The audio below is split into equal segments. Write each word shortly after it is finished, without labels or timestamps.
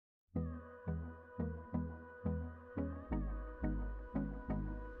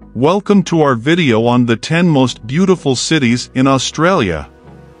Welcome to our video on the 10 most beautiful cities in Australia.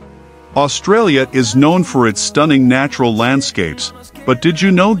 Australia is known for its stunning natural landscapes, but did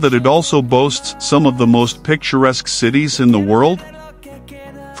you know that it also boasts some of the most picturesque cities in the world?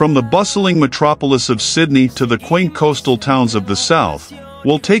 From the bustling metropolis of Sydney to the quaint coastal towns of the south,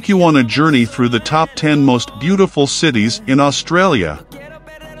 we'll take you on a journey through the top 10 most beautiful cities in Australia.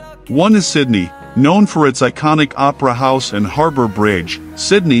 1 is Sydney. Known for its iconic Opera House and Harbour Bridge,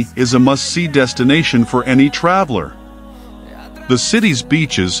 Sydney is a must-see destination for any traveler. The city's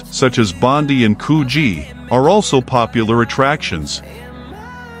beaches, such as Bondi and Coogee, are also popular attractions.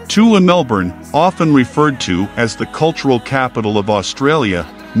 2 in Melbourne, often referred to as the cultural capital of Australia,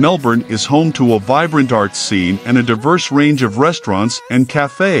 Melbourne is home to a vibrant arts scene and a diverse range of restaurants and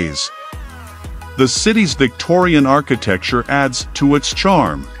cafes. The city's Victorian architecture adds to its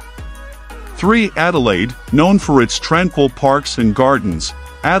charm. 3. Adelaide, known for its tranquil parks and gardens,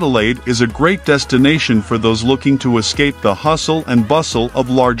 Adelaide is a great destination for those looking to escape the hustle and bustle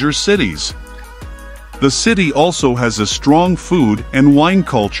of larger cities. The city also has a strong food and wine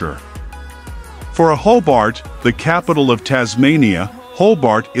culture. 4. Hobart, the capital of Tasmania,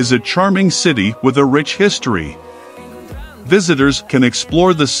 Hobart is a charming city with a rich history. Visitors can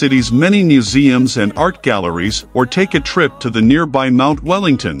explore the city's many museums and art galleries or take a trip to the nearby Mount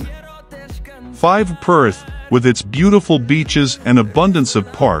Wellington. 5. Perth, with its beautiful beaches and abundance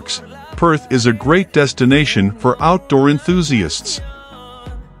of parks, Perth is a great destination for outdoor enthusiasts.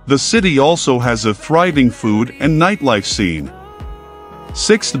 The city also has a thriving food and nightlife scene.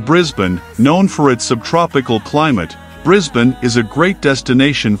 6. Brisbane, known for its subtropical climate, Brisbane is a great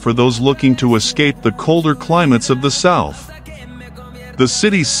destination for those looking to escape the colder climates of the south. The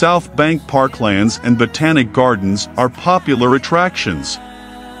city's South Bank parklands and botanic gardens are popular attractions.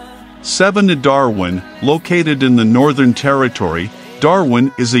 7. Darwin, located in the Northern Territory,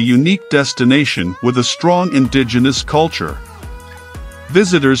 Darwin is a unique destination with a strong indigenous culture.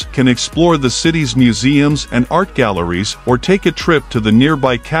 Visitors can explore the city's museums and art galleries or take a trip to the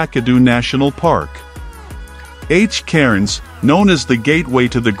nearby Kakadu National Park. 8. Cairns, known as the gateway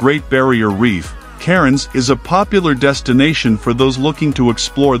to the Great Barrier Reef, Cairns is a popular destination for those looking to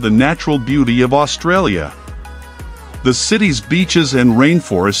explore the natural beauty of Australia. The city's beaches and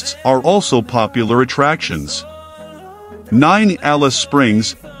rainforests are also popular attractions. 9. Alice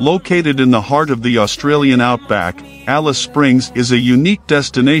Springs, located in the heart of the Australian outback, Alice Springs is a unique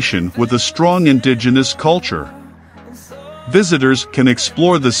destination with a strong indigenous culture. Visitors can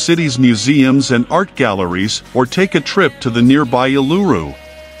explore the city's museums and art galleries or take a trip to the nearby Uluru.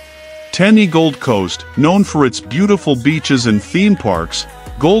 10. Gold Coast, known for its beautiful beaches and theme parks,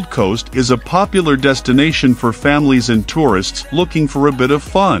 Gold Coast is a popular destination for families and tourists looking for a bit of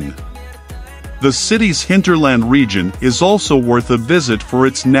fun. The city's hinterland region is also worth a visit for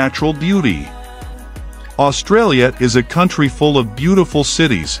its natural beauty. Australia is a country full of beautiful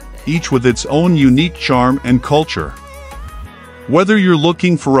cities, each with its own unique charm and culture. Whether you're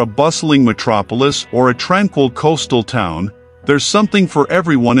looking for a bustling metropolis or a tranquil coastal town, there's something for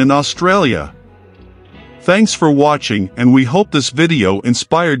everyone in Australia. Thanks for watching, and we hope this video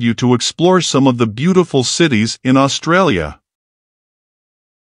inspired you to explore some of the beautiful cities in Australia.